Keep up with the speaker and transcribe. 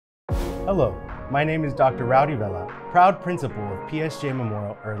Hello, my name is Dr. Rowdy Vela, proud principal of PSJA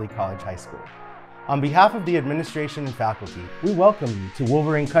Memorial Early College High School. On behalf of the administration and faculty, we welcome you to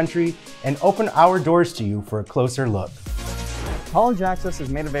Wolverine Country and open our doors to you for a closer look. College access is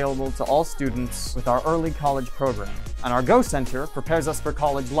made available to all students with our early college program, and our Go Center prepares us for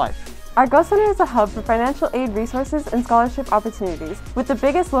college life. Our Go Center is a hub for financial aid resources and scholarship opportunities, with the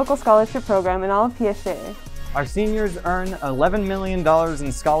biggest local scholarship program in all of PSJA. Our seniors earn $11 million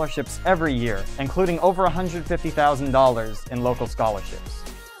in scholarships every year, including over $150,000 in local scholarships.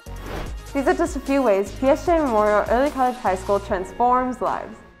 These are just a few ways PSJA Memorial Early College High School transforms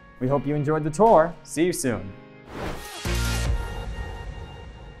lives. We hope you enjoyed the tour. See you soon.